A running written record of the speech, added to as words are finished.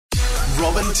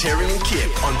Robin, Terry and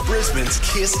Kip on Brisbane's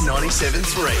Kiss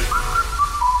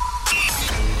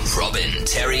 97.3. Robin,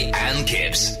 Terry and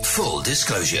Kip's full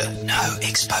disclosure, no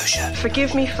exposure.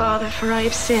 Forgive me, Father, for I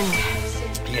have sinned.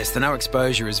 Yes, the no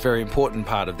exposure is a very important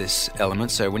part of this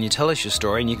element. So when you tell us your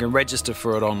story, and you can register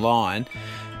for it online,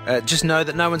 just know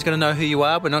that no one's going to know who you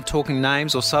are. We're not talking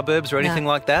names or suburbs or anything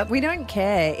like that. We don't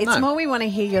care. It's more we want to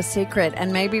hear your secret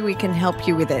and maybe we can help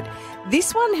you with it.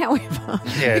 This one, however,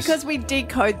 because we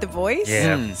decode the voice,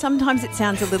 sometimes it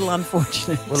sounds a little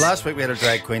unfortunate. Well, last week we had a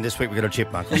drag queen. This week we got a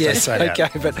chipmunk. Yes, okay,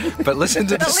 but listen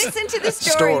to listen to the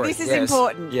story. This is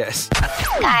important. Yes.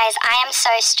 Guys, I am so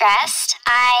stressed.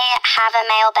 I have a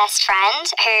male best friend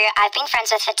who I've been friends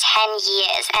with for 10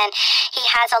 years and he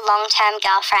has a long-term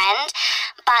girlfriend,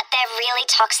 but they're really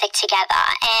toxic together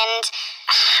and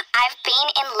I've been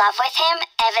in love with him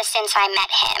ever since I met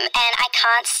him and I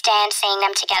can't stand seeing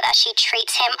them together. She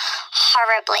treats him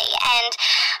horribly and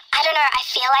I don't know, I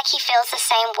feel like he feels the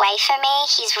same way for me.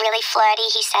 He's really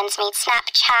flirty. He sends me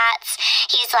Snapchats.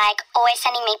 He's like always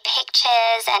sending me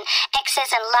pictures and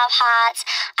X's and love hearts.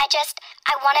 I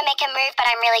want to make a move,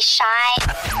 but I'm really shy.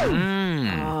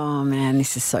 Oh, man,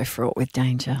 this is so fraught with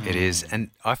danger. It is.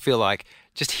 And I feel like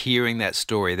just hearing that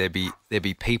story, there'd be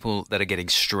people that are getting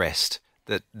stressed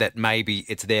that maybe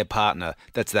it's their partner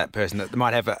that's that person that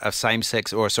might have a same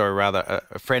sex or, a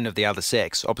friend of the other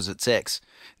sex, opposite sex.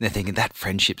 And they're thinking that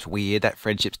friendship's weird, that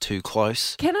friendship's too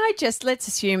close. Can I let's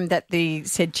assume that the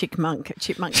said chipmunk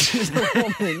is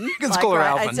a woman. Let's call her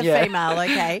Alvin. It's a female,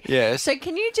 okay. Yes. So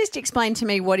can you just explain to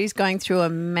me what is going through a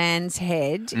man's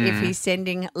head if he's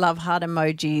sending love heart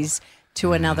emojis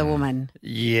to another woman?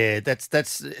 Yeah,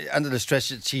 that's under the stress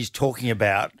that she's talking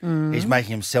about. He's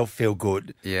making himself feel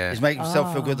good. Yeah. He's making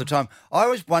himself feel good at the time. I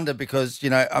always wonder because,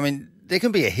 there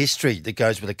can be a history that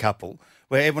goes with a couple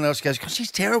where everyone else goes, God, she's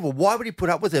terrible. Why would he put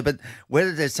up with her? But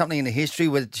whether there's something in the history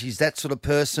where she's that sort of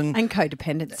person. And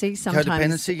codependency sometimes.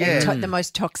 Codependency, yeah. The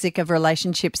most toxic of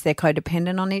relationships, they're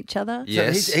codependent on each other.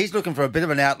 Yes. So he's looking for a bit of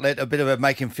an outlet, a bit of a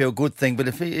make him feel good thing. But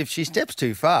if she steps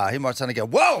too far, he might suddenly go,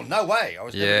 whoa, no way. I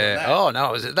was never doing that. Oh,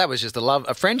 no, that was just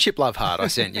a friendship love heart I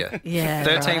sent you. Yeah.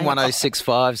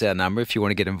 131065 is our number if you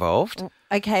want to get involved.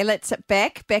 Okay, let's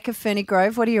Beck of Ferny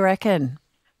Grove. What do you reckon?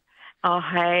 Oh,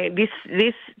 hey, this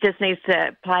just needs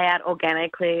to play out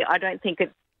organically. I don't think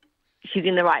she's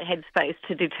in the right headspace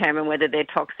to determine whether they're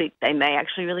toxic. They may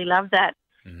actually really love that.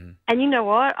 Mm-hmm. And you know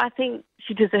what? I think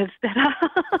she deserves better.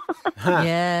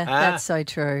 Yeah, that's so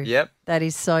true. Yep. That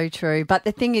is so true. But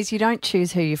the thing is, you don't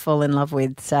choose who you fall in love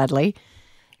with, sadly.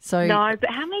 So no,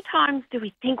 but how many times do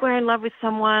we think we're in love with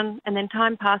someone and then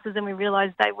time passes and we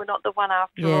realise they were not the one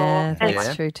after all? Yeah,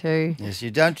 that's true too. Yes, you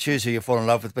don't choose who you fall in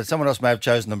love with, but someone else may have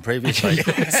chosen them previously.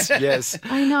 Yes.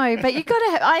 I know, but you got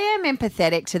to. I am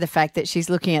empathetic to the fact that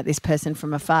she's looking at this person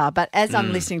from afar. But as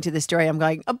I'm listening to the story, I'm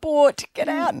going, abort, get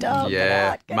out, dog.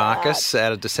 Yeah, get Marcus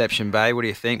out of Deception Bay. What do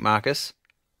you think, Marcus?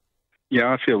 Yeah,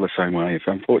 I feel the same way.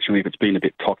 Unfortunately, if it's been a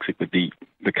bit toxic with the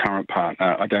current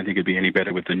partner, I don't think it'd be any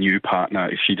better with the new partner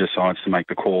if she decides to make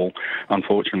the call.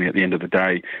 Unfortunately, at the end of the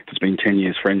day, if it's been 10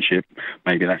 years friendship,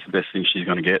 maybe that's the best thing she's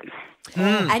going to get.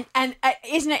 And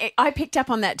isn't it? I picked up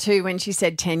on that too when she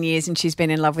said 10 years and she's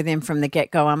been in love with him from the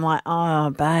get-go. I'm like, oh,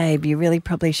 babe, you really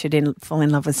probably should fall in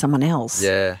love with someone else.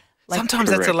 Yeah. Sometimes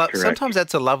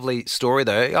that's a lovely story,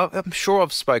 though. I'm sure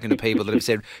I've spoken to people that have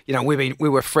said, we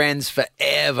were friends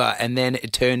forever, and then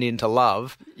it turned into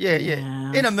love. Yeah.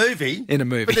 In a movie.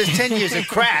 But there's 10 years of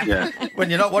crap when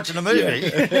you're not watching a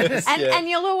movie. And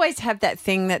you'll always have that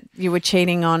thing that you were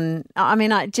cheating on. I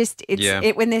mean,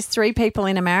 when there's three people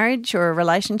in a marriage or a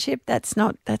relationship, that's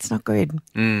not good.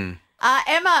 Emma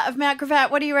of Mount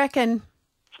Gravatt, what do you reckon?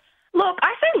 Look,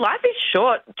 I say life is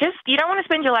short. Just, you don't want to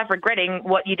spend your life regretting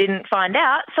what you didn't find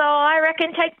out. So I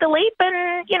reckon take the leap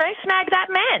and, snag that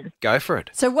man. Go for it.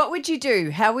 So what would you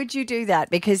do? How would you do that?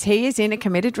 Because he is in a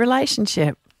committed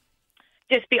relationship.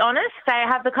 Just be honest,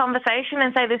 have the conversation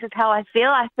and say, this is how I feel.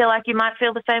 I feel like you might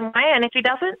feel the same way. And if he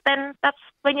doesn't, then that's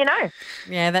when you know.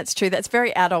 Yeah, that's true. That's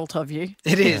very adult of you.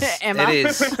 It is. Emma. It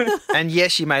is. And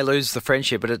yes, you may lose the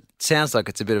friendship, but it sounds like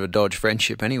it's a bit of a dodge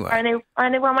friendship anyway.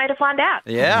 Only one way to find out.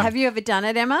 Yeah. Have you ever done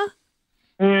it, Emma?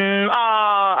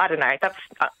 I don't know. That's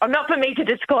not for me to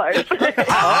disclose.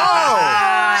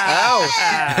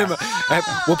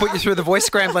 We'll put you through the voice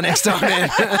scrambler next time, man.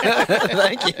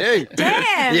 Thank you.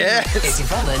 Damn. Yes. It's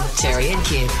Robin, Terry and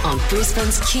Kip on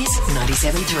Brisbane's Kiss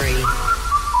 97.3.